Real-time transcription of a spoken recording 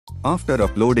After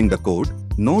uploading the code,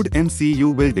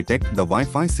 NodeMCU will detect the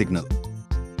Wi-Fi signal.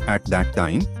 At that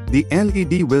time, the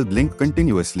LED will blink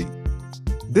continuously.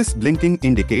 This blinking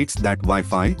indicates that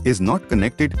Wi-Fi is not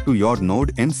connected to your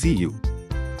NodeMCU.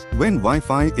 When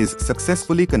Wi-Fi is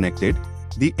successfully connected,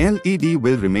 the LED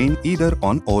will remain either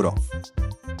on or off.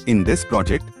 In this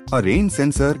project, a rain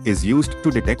sensor is used to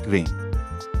detect rain.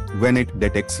 When it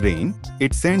detects rain,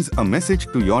 it sends a message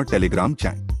to your Telegram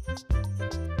chat.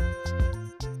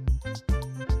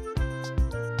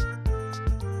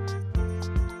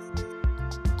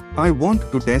 I want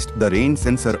to test the rain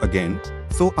sensor again,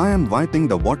 so I am wiping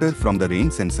the water from the rain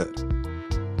sensor.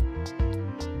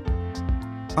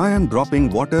 I am dropping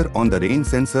water on the rain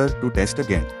sensor to test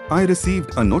again. I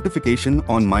received a notification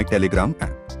on my Telegram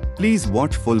app. Please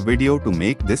watch full video to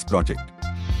make this project.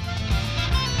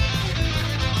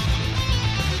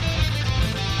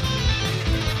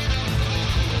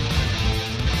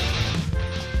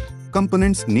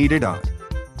 Components needed are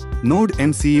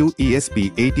NodeMCU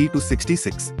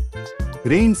esp8266,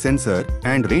 rain sensor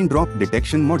and raindrop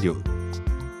detection module,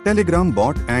 Telegram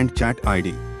bot and chat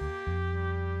ID.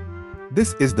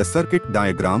 This is the circuit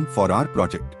diagram for our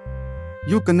project.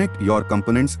 You connect your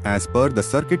components as per the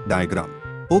circuit diagram.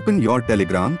 Open your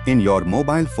Telegram in your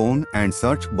mobile phone and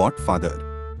search BotFather.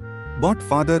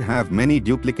 BotFather have many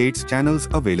duplicates channels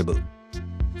available.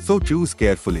 So choose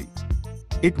carefully.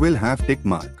 It will have tick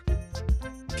mark.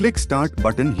 Click Start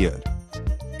button here.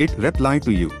 It reply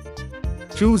to you.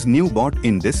 Choose new bot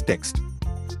in this text.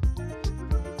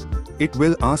 It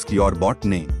will ask your bot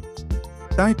name.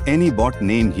 Type any bot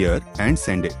name here and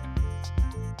send it.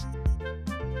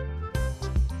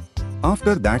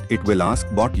 After that it will ask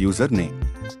bot username.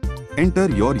 Enter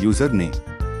your username.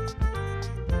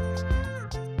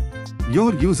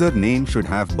 Your username should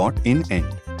have bot in end.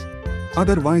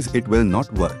 Otherwise it will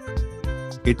not work.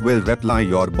 It will reply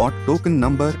your bot token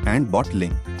number and bot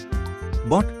link.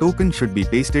 Bot token should be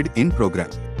pasted in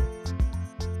program.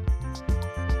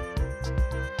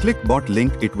 Click bot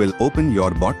link, it will open your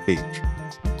bot page.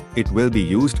 It will be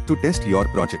used to test your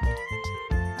project.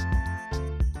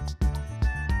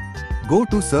 Go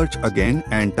to search again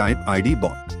and type ID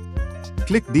bot.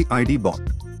 Click the ID bot.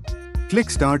 Click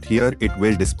Start here, it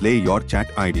will display your chat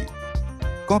ID.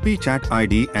 Copy chat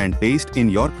ID and paste in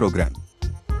your program.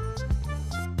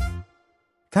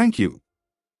 Thank you.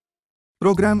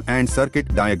 Program and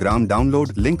circuit diagram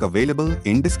download link available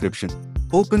in description.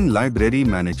 Open Library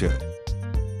Manager.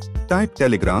 Type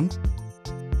Telegram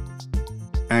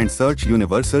and search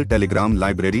Universal Telegram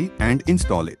Library and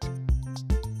install it.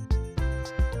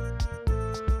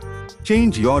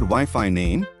 Change your Wi-Fi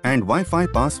name and Wi-Fi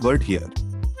password here.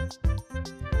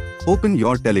 Open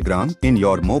your Telegram in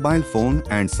your mobile phone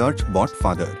and search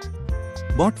BotFather.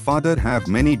 BotFather have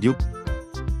many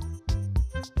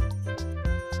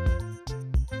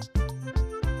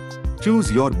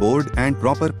Choose your board and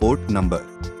proper port number.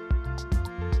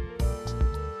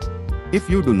 If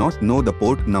you do not know the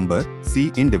port number,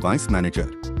 see in Device Manager.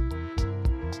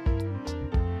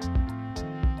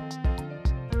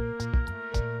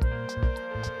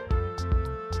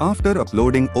 After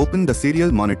uploading, open the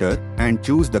serial monitor and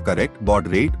choose the correct baud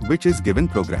rate which is given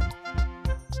program.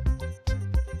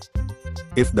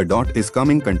 If the dot is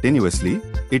coming continuously,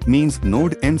 it means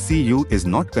NodeMCU is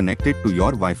not connected to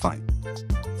your Wi-Fi.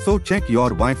 So check your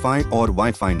Wi-Fi or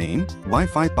Wi-Fi name,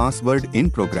 Wi-Fi password in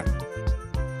program.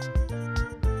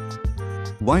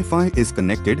 Wi-Fi is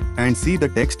connected and see the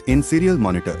text in serial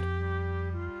monitor.